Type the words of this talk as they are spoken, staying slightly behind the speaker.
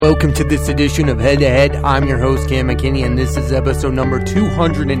Welcome to this edition of Head to Head. I'm your host, Cam McKinney, and this is episode number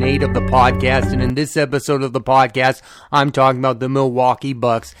 208 of the podcast. And in this episode of the podcast, I'm talking about the Milwaukee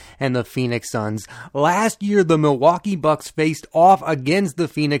Bucks and the Phoenix Suns. Last year, the Milwaukee Bucks faced off against the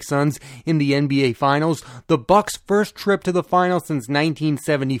Phoenix Suns in the NBA Finals. The Bucks' first trip to the finals since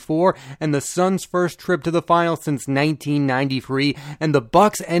 1974, and the Suns' first trip to the finals since 1993. And the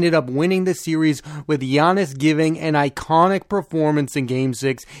Bucks ended up winning the series with Giannis giving an iconic performance in Game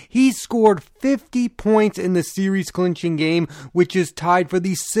 6. He scored 50 points in the series-clinching game, which is tied for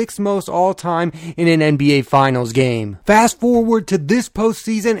the sixth most all-time in an NBA Finals game. Fast forward to this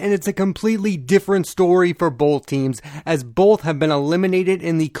postseason, and it's a completely different story for both teams, as both have been eliminated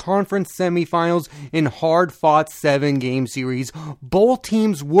in the conference semifinals in hard-fought 7-game series. Both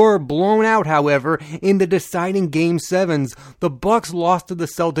teams were blown out, however, in the deciding Game 7s. The Bucks lost to the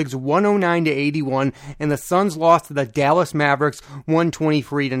Celtics 109-81, and the Suns lost to the Dallas Mavericks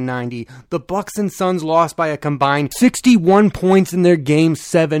 123-90. The Bucks and Suns lost by a combined 61 points in their Game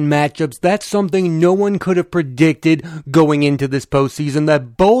 7 matchups. That's something no one could have predicted going into this postseason,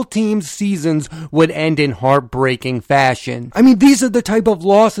 that both teams' seasons would end in heartbreaking fashion. I mean, these are the type of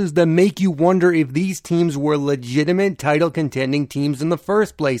losses that make you wonder if these teams were legitimate title-contending teams in the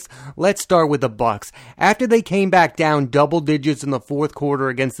first place. Let's start with the Bucks. After they came back down double digits in the fourth quarter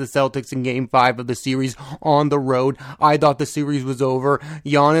against the Celtics in Game 5 of the series on the road, I thought the series was over.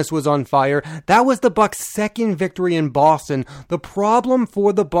 Giannis was on fire. That was the Bucks' second victory in Boston. The problem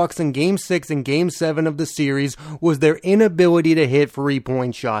for the Bucks in Game 6 and Game 7 of the series was their inability to hit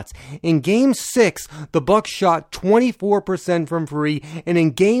three-point shots. In Game 6, the Bucks shot 24% from free, and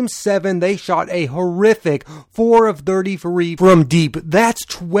in Game 7, they shot a horrific 4 of 33 from deep. That's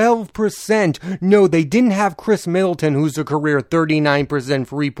 12%. No, they didn't have Chris Middleton, who's a career 39%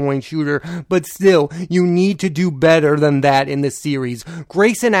 three-point shooter, but still, you need to do better than that in the series.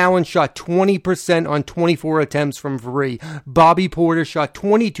 Grayson Allen shot 20% on 24 attempts from free. Bobby Portis shot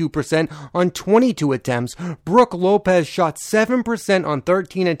 22% on 22 attempts. Brook Lopez shot 7% on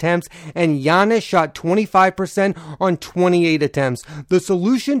 13 attempts, and Giannis shot 25% on 28 attempts. The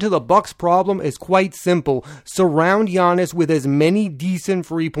solution to the Bucks' problem is quite simple. Surround Giannis with as many decent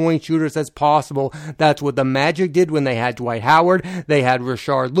three-point shooters as possible. That's what the Magic did when they had Dwight Howard. They had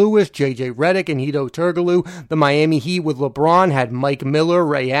Rashard Lewis, JJ Redick, and Hedo Turkoglu. The Miami Heat with LeBron had Mike Miller,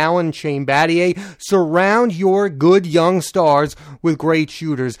 Ray Allen, Shane Battier. Surround your good young stars with great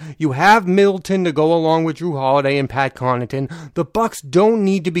shooters. You have Middleton to go along with Jrue Holiday and Pat Connaughton. The Bucks don't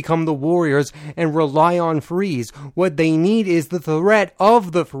need to become the Warriors and rely on threes. What they need is the threat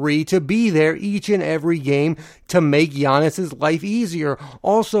of the three to be there each and every game to make Giannis's life easier.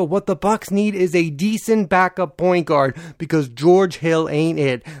 Also, what the Bucks need is a decent backup point guard, because George Hill ain't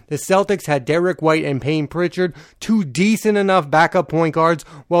it. The Celtics had Derek White and Payne Pritchard, two decent enough backup point guards,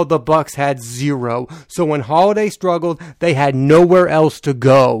 while the Bucks had zero. So when Holiday struggled, they had nowhere else to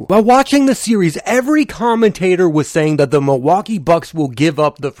go. While watching the series, every commentator was saying that the Milwaukee Bucks will give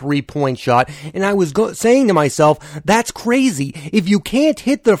up the three-point shot, and I was saying to myself, that's crazy. If you can't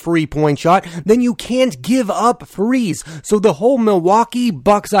hit the three-point shot, then you can't give up threes. So the whole Milwaukee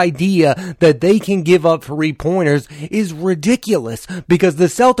Bucks idea that they can give up three-pointers is ridiculous, because the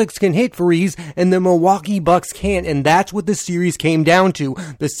Celtics can hit threes and the Milwaukee Bucks can't, and that's what the series came down to.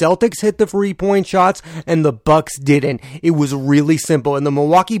 The Celtics hit the three-point shots and the Bucks didn't. It was really simple, and the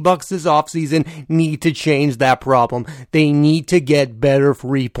Milwaukee Bucks this offseason need to change that problem. They need to get better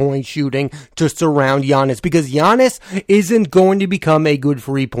three-point shooting to surround Giannis, because Giannis isn't going to become a good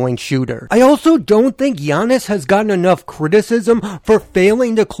three-point shooter. I also don't think Giannis has gotten enough criticism for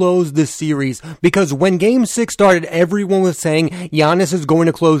failing to close this series, because when Game 6 started, everyone was saying Giannis is going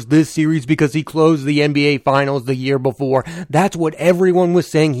to close this series because he closed the NBA Finals the year before. That's what everyone was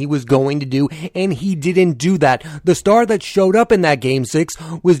saying he was going to do, and he didn't do that. The star that showed up in that Game 6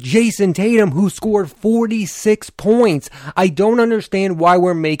 was Jason Tatum, who scored 46 points. I don't understand why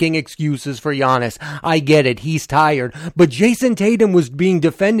we're making excuses for Giannis. I get it, he's tired, but Jason Tatum was being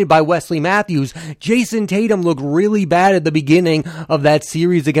defended by Wesley Matthews. Jason Tatum looked really bad at the beginning of that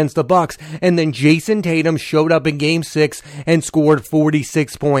series against the Bucks, and then Jason Tatum showed up in Game 6 and scored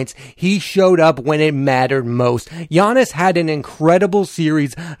 46 points. He showed up when it mattered most. Giannis had an incredible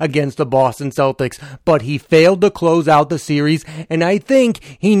series against the Boston Celtics, but he failed to close out the series, and I think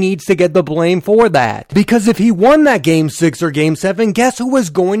he needs to get the blame for that. Because if he won that Game 6 or Game 7, guess who was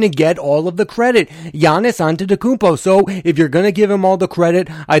going to get all of the credit? Giannis Antetokounmpo. So if you're going to give him all the credit,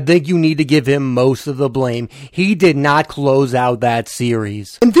 I think you need to give him most of the blame. He did not close out that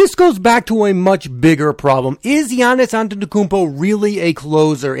series. And this goes back to a much bigger problem. Is Giannis Antetokounmpo really a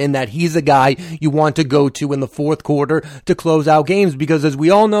closer, in that he's a guy you want to go to in the fourth quarter to close out games because, as we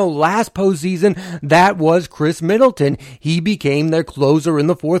all know, last postseason, that was Chris Middleton. He became their closer in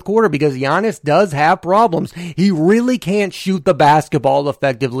the fourth quarter because Giannis does have problems. He really can't shoot the basketball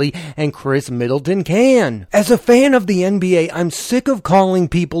effectively, and Chris Middleton can. As a fan of the NBA, I'm sick of calling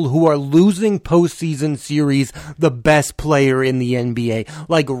people who are losing postseason series the best player in the NBA.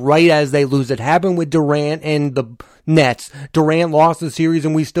 Like right as they lose. It happened with Durant and the Nets. Durant lost the series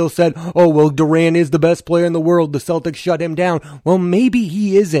and we still said, oh, well, Durant is the best player in the world. The Celtics shut him down. Well, maybe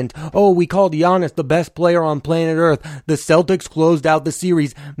he isn't. Oh, we called Giannis the best player on planet Earth. The Celtics closed out the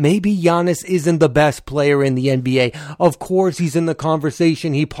series. Maybe Giannis isn't the best player in the NBA. Of course, he's in the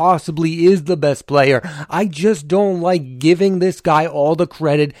conversation. He possibly is the best player. I just don't like giving this guy all the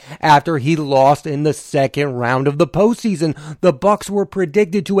credit after he lost in the second round of the postseason. The Bucks were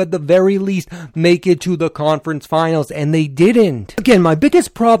predicted to, at the very least, make it to the conference finals, and they didn't. Again, my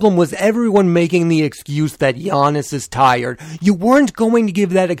biggest problem was everyone making the excuse that Giannis is tired. You weren't going to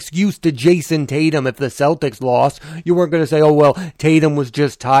give that excuse to Jason Tatum if the Celtics lost. You weren't going to say, oh, well, Tatum was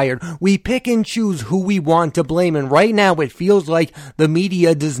just tired. We pick and choose who we want to blame, and right now it feels like the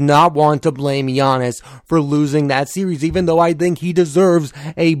media does not want to blame Giannis for losing that series, even though I think he deserves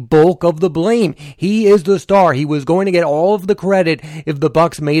a bulk of the blame. He is the star. He was going to get all of the credit if the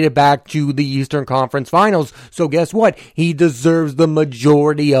Bucks made it back to the Eastern Conference Finals. So guess what? He deserves the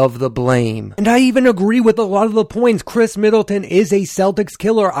majority of the blame. And I even agree with a lot of the points. Chris Middleton is a Celtics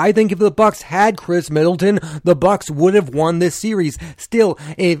killer. I think if the Bucks had Chris Middleton, the Bucks would have won this series. Still,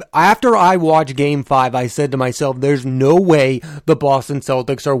 if after I watched Game 5, I said to myself, there's no way the Boston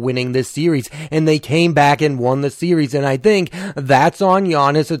Celtics are winning this series. And they came back and won the series. And I think that's on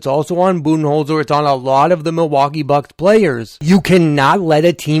Giannis. It's also on Budenholzer. It's on a lot of the Milwaukee Bucks players. You cannot let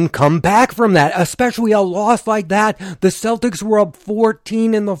a team come back from that, especially a loss like that. The Celtics were up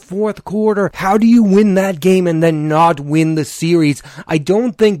 14 in the fourth quarter. How do you win that game and then not win the series? I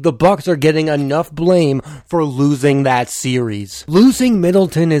don't think the Bucks are getting enough blame for losing that series. Losing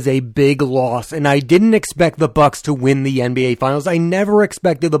Middleton is a big loss, and I didn't expect the Bucks to win the NBA Finals. I never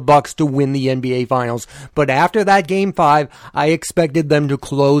expected the Bucks to win the NBA Finals, but after that Game 5, I expected them to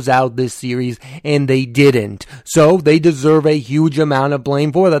close out this series, and they didn't. So they deserve a huge amount of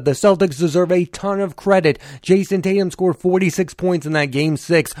blame for that. The Celtics deserve a ton of credit. Jason Tatum scored 46 points in that Game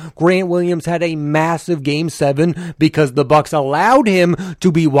 6. Grant Williams had a massive Game 7 because the Bucks allowed him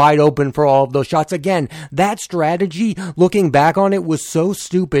to be wide open for all of those shots. Again, that strategy, looking back on it, was so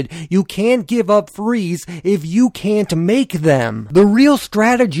stupid. You can't give up threes if you can't make them. The real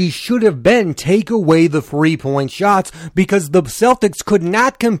strategy should have been take away the 3-point shots because the Celtics could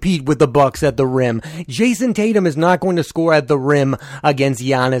not compete with the Bucks at the rim. Jason Tatum is not going to score at the rim against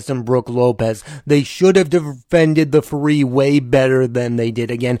Giannis and Brook Lopez. They should have defended the free way better than they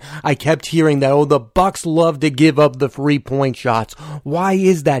did. Again, I kept hearing that, oh, the Bucks love to give up the 3-point shots. Why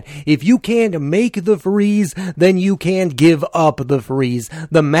is that? If you can't make the threes, then you can't give up the threes.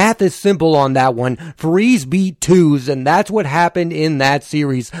 The math is simple on that one. Threes beat twos, and that's what happened in that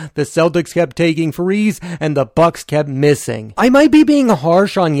series. The Celtics kept taking threes, and the Bucks kept missing. I might be being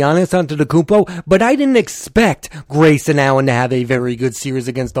harsh on Giannis Antetokounmpo, but I didn't expect Grayson Allen to have a very good series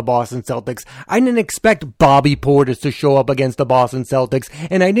against the Boston Celtics. I didn't expect Bobby Portis to show up against the Boston Celtics,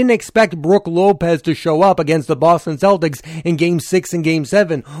 and I didn't expect Brook Lopez to show up against the Boston Celtics in Game 6 and Game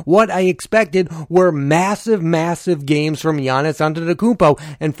 7. What I expected were massive games from Giannis Antetokounmpo,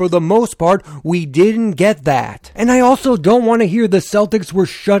 and for the most part, we didn't get that. And I also don't want to hear the Celtics were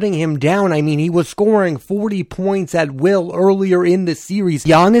shutting him down. I mean, he was scoring 40 points at will earlier in the series.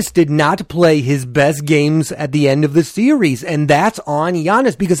 Giannis did not play his best games at the end of the series, and that's on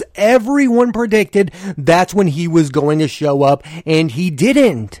Giannis because everyone predicted that's when he was going to show up, and he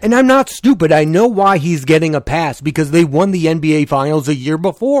didn't. And I'm not stupid. I know why he's getting a pass, because they won the NBA Finals a year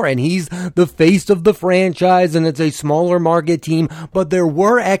before, and he's the face of the franchise, and it's a smaller market team, but there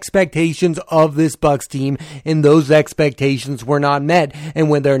were expectations of this Bucks team, and those expectations were not met. And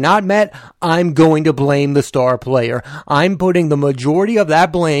when they're not met, I'm going to blame the star player. I'm putting the majority of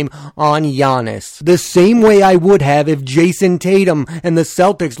that blame on Giannis. The same way I would have if Jason Tatum and the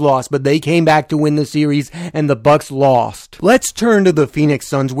Celtics lost, but they came back to win the series, and the Bucks lost. Let's turn to the Phoenix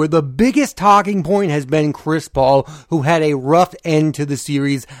Suns, where the biggest talking point has been Chris Paul, who had a rough end to the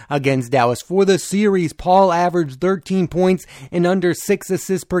series against Dallas. For the series, Paul averaged 13 points and under 6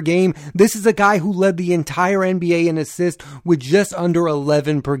 assists per game. This is a guy who led the entire NBA in assists with just under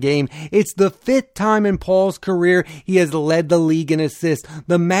 11 per game. It's the 5th time in Paul's career he has led the league in assists.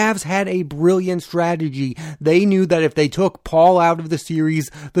 The Mavs had a brilliant strategy. They knew that if they took Paul out of the series,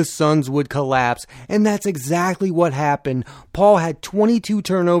 the Suns would collapse. And that's exactly what happened. Paul had 22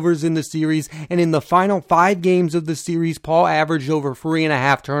 turnovers in the series, and in the final 5 games of the series, Paul averaged over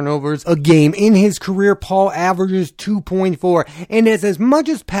 3.5 turnovers a game. In his career, Paul averages 2.4, and as much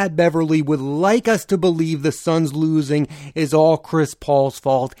as Pat Beverly would like us to believe the Suns losing is all Chris Paul's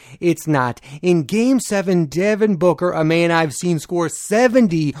fault, it's not. In Game 7, Devin Booker, a man I've seen score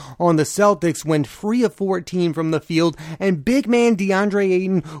 70 on the Celtics, went 3 of 14 from the field, and big man DeAndre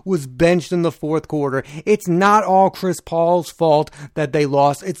Ayton was benched in the fourth quarter. It's not all Chris Paul's fault that they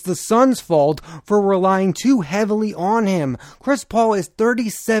lost. It's the Suns' fault for relying too heavily on him. Chris Paul is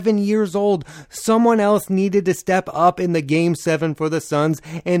 37 years old. Someone else needed to step up in the Game 7 for the Suns,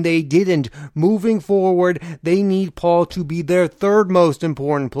 and they didn't. Moving forward, they need Paul to be their third most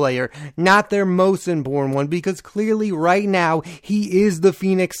important player, not their most important one, because clearly right now he is the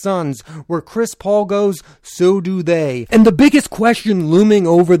Phoenix Suns. Where Chris Paul goes, so do they. And the biggest question looming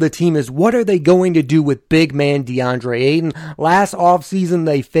over the team is, what are they going to do with big man DeAndre Ayton? Last offseason,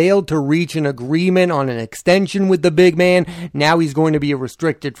 they failed to reach an agreement on an extension with the big man. Now he's going to be a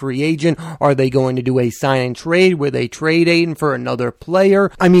restricted free agent. Are they going to do a sign and trade where they trade Ayton for another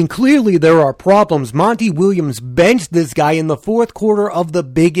player? I mean, clearly there are problems. Monty Williams benched this guy in the fourth quarter of the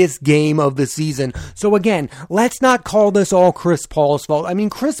biggest game of the season. So again, let's not call this all Chris Paul's fault. I mean,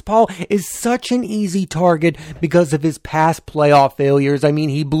 Chris Paul is such an easy target because of his past playoff failures. I mean,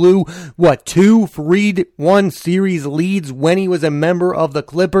 he blew, 2-3-1 series leads when he was a member of the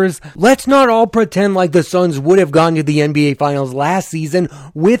Clippers. Let's not all pretend like the Suns would have gone to the NBA Finals last season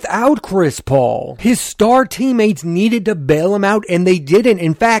without Chris Paul. His star teammates needed to bail him out, and they didn't.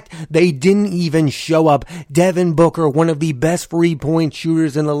 In fact, they didn't even show up. Devin Booker, one of the best three-point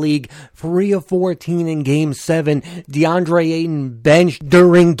shooters in the league, 3 of 14 in Game 7. DeAndre Ayton benched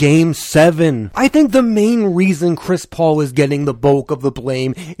during Game 7. I think the main reason Chris Paul is getting the bulk of the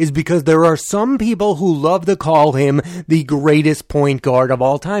blame is because there are some people who love to call him the greatest point guard of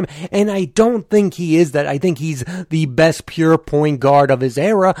all time, and I don't think he is that. I think he's the best pure point guard of his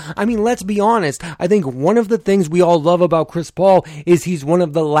era. I mean, let's be honest. I think one of the things we all love about Chris Paul is he's one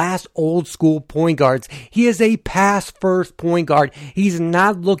of the last old school point guards. He is a pass first point guard. He's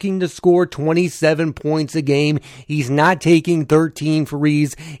not looking to score 27 points a game. He's not taking 13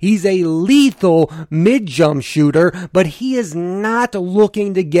 threes. He's a lethal mid-jump shooter, but he is not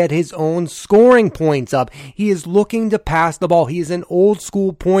looking to get his own scoring points up. He is looking to pass the ball. He is an old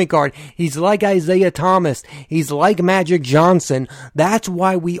school point guard. He's like Isaiah Thomas. He's like Magic Johnson. That's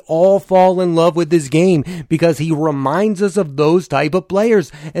why we all fall in love with this game, because he reminds us of those type of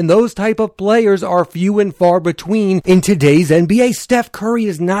players, and those type of players are few and far between in today's NBA. Steph Curry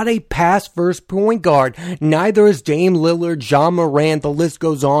is not a pass-first point guard. Neither is Dame Lillard, Ja Morant, the list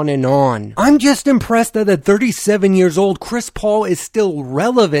goes on and on. I'm just impressed that at 37 years old, Chris Paul is still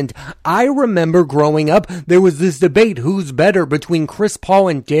relevant. I remember growing up, there was this debate, who's better between Chris Paul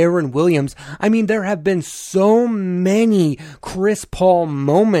and Deron Williams. I mean, there have been so many Chris Paul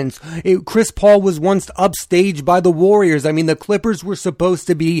moments. Chris Paul was once upstaged by the Warriors. I mean, the Clippers were supposed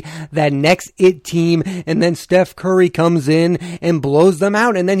to be that next it team, and then Steph Curry comes in and blows them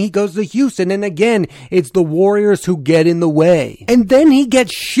out, and then he goes to Houston, and again, it's the Warriors who get in the way. And then he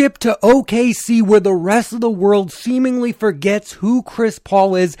gets shipped to OKC, where the rest of the world seemingly forgets who Chris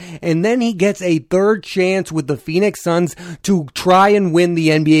Paul is, and then he gets a third chance with the Phoenix Suns to try and win the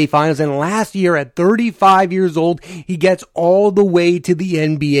NBA Finals, and last year at 35 years old, he gets all the way to the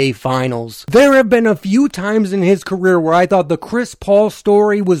NBA Finals. There have been a few times in his career where I thought the Chris Paul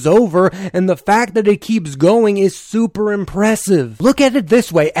story was over, and the fact that it keeps going is super impressive. Look at it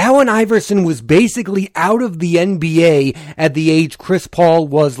this way. Allen Iverson was basically out of the NBA at the age Chris Paul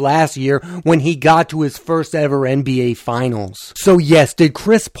was last year when he got to his first ever NBA Finals. So yes, did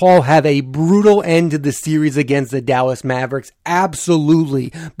Chris Paul have a brutal end to the series against the Dallas Mavericks?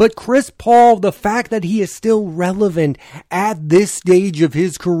 Absolutely. But Chris Paul, the fact that he is still relevant at this stage of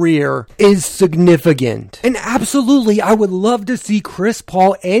his career is significant. And absolutely, I would love to see Chris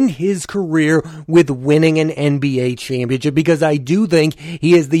Paul end his career with winning an NBA championship, because I do think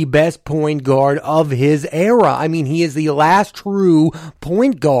he is the best point guard of his era. I mean, he is the last true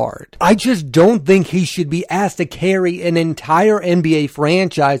point guard. I just don't think he should be asked to carry an entire NBA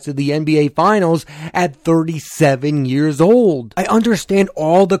franchise to the NBA Finals at 37 years old. I understand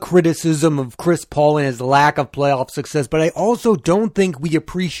all the criticism of Chris Paul and his lack of playoff success, but I also don't think we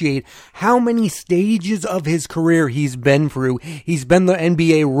appreciate how many stages of his career he's been through. He's been the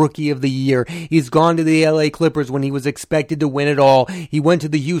NBA Rookie of the Year. He's gone to the LA Clippers when he was expected to win it all. He went to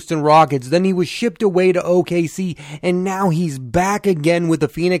the Houston Rockets. Then he was shipped away to OKC, and now he's back again with the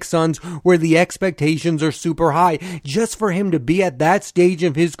Phoenix Suns, where the expectations are super high. Just for him to be at that stage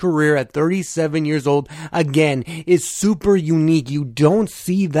of his career at 30 37 years old, again, is super unique. You don't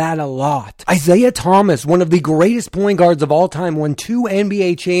see that a lot. Isaiah Thomas, one of the greatest point guards of all time, won 2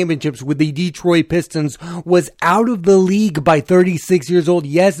 NBA championships with the Detroit Pistons, was out of the league by 36 years old.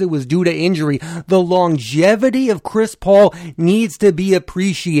 Yes, it was due to injury. The longevity of Chris Paul needs to be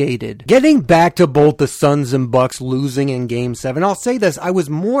appreciated. Getting back to both the Suns and Bucks losing in Game 7, I'll say this, I was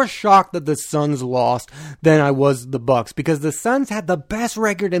more shocked that the Suns lost than I was the Bucks, because the Suns had the best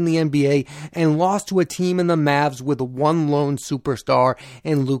record in the NBA and lost to a team in the Mavs with one lone superstar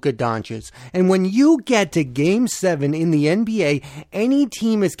in Luka Doncic. And when you get to Game 7 in the NBA, any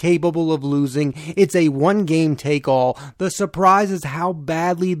team is capable of losing. It's a one-game take-all. The surprise is how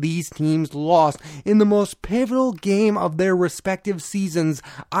badly these teams lost in the most pivotal game of their respective seasons.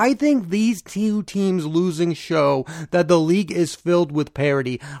 I think these two teams losing show that the league is filled with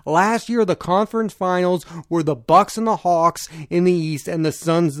parity. Last year, the conference finals were the Bucks and the Hawks in the East and the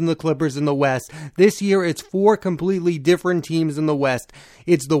Suns and the Clippers in the West. This year, it's 4 completely different teams in the West.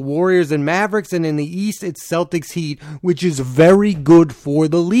 It's the Warriors and Mavericks, and in the East, it's Celtics Heat, which is very good for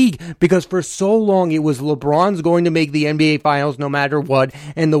the league, because for so long, it was LeBron's going to make the NBA Finals no matter what,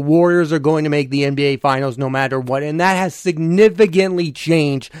 and the Warriors are going to make the NBA Finals no matter what, and that has significantly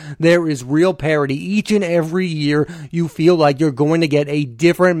changed. There is real parity. Each and every year, you feel like you're going to get a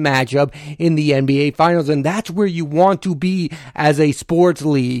different matchup in the NBA Finals, and that's where you want to be as a sports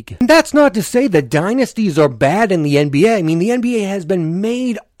league. And that's not to say that dynasties are bad in the NBA. I mean, the NBA has been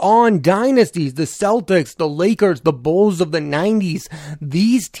made on dynasties. The Celtics, the Lakers, the Bulls of the 90s.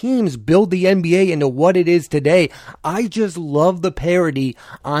 These teams build the NBA into what it is today. I just love the parity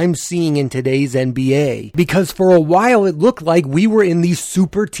I'm seeing in today's NBA. Because for a while it looked like we were in the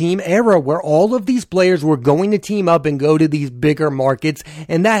super team era where all of these players were going to team up and go to these bigger markets,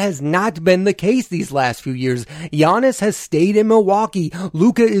 and that has not been the case these last few years. Giannis has stayed in Milwaukee.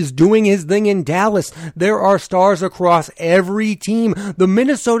 Luka is doing his thing in Dallas. There are stars across every team. The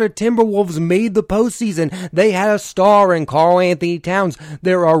Minnesota Timberwolves made the postseason. They had a star in Karl Anthony Towns.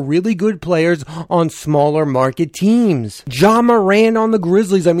 There are really good players on smaller market teams. Ja Morant on the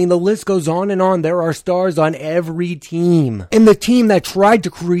Grizzlies. I mean, the list goes on and on. There are stars on every team. And the team that tried to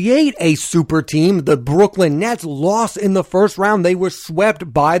create a super team, the Brooklyn Nets, lost in the first round. They were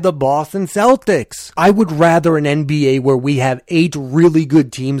swept by the Boston Celtics. I would rather an NBA where we have 8 really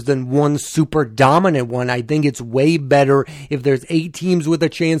good teams than one super dominant one. I think it's way better if there's 8 teams with a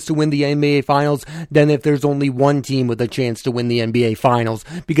chance to win the NBA Finals than if there's only one team with a chance to win the NBA Finals,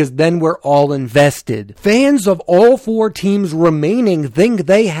 because then we're all invested. Fans of all 4 teams remaining think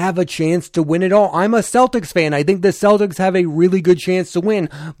they have a chance to win it all. I'm a Celtics fan. I think the Celtics have a really good chance to win,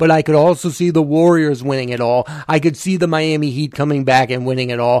 but I could also see the Warriors winning it all. I could see the Miami Heat coming back and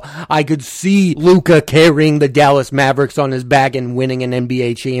winning it all. I could see Luka carrying the Dallas Mavericks on his back and winning an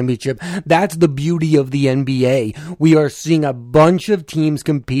NBA championship. That's the beauty of the NBA. We are seeing a bunch of teams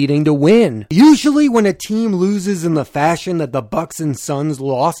competing to win. Usually when a team loses in the fashion that the Bucks and Suns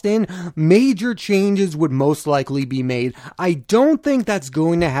lost in, major changes would most likely be made. I don't think that's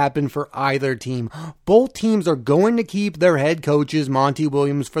going to happen for either team. Both teams are going to keep their head coaches, Monty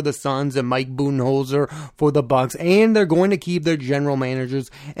Williams for the Suns and Mike Budenholzer for the Bucks, and they're going to keep their general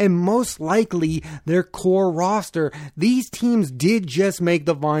managers and most likely their core roster. These teams did just make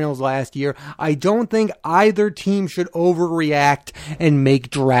the finals last year. I don't think either team should overreact and make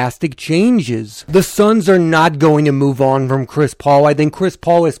drastic changes. The Suns are not going to move on from Chris Paul. I think Chris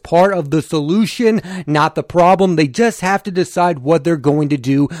Paul is part of the solution, not the problem. They just have to decide what they're going to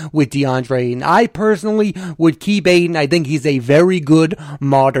do with DeAndre Ayton. I personally would keep Ayton. I think he's a very good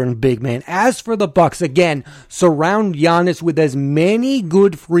modern big man. As for the Bucks, again, surround Giannis with as many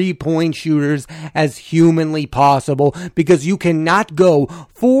good 3-point shooters as humanly possible, because you cannot go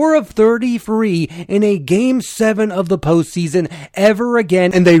 4 of 33 in a Game 7 of the postseason ever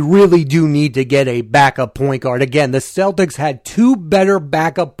again, and they really do need to get a backup point guard. Again, the Celtics had 2 better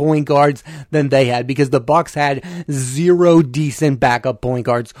backup point guards than they had, because the Bucks had 0 decent backup point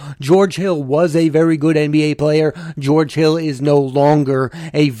guards. George Hill was a very good NBA player. George Hill is no longer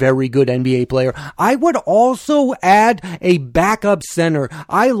a very good NBA player. I would also add a backup center.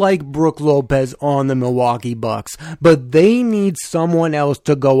 I like Brook Lopez on the Milwaukee Bucks, but they need someone else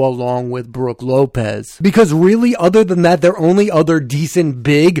to go along with Brook Lopez, because really, other than that, their only other decent decent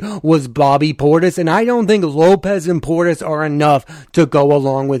big was Bobby Portis, and I don't think Lopez and Portis are enough to go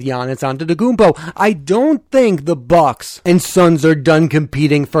along with Giannis Antetokounmpo. I don't think the Bucks and Suns are done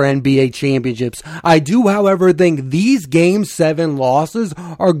competing for NBA championships. I do, however, think these Game 7 losses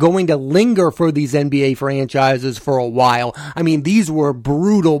are going to linger for these NBA franchises for a while. I mean, these were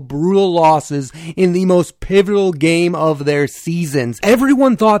brutal losses in the most pivotal game of their seasons.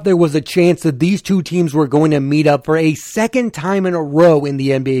 Everyone thought there was a chance that these two teams were going to meet up for a second time in a row in the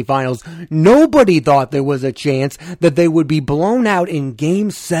NBA Finals. Nobody thought there was a chance that they would be blown out in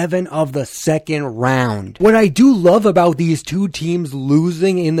Game 7 of the second round. What I do love about these two teams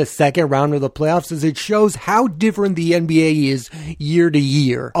losing in the second round of the playoffs is it shows how different the NBA is year to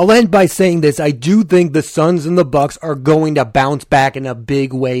year. I'll end by saying this. I do think the Suns and the Bucks are going to bounce back in a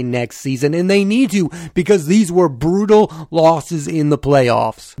big way next season, and they need to, because these were brutal losses in the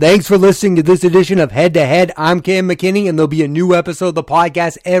playoffs. Thanks for listening to this edition of Head to Head. I'm Cam McKinney, and there'll be a new episode of the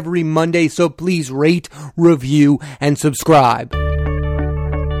podcast every Monday, so please rate, review, and subscribe.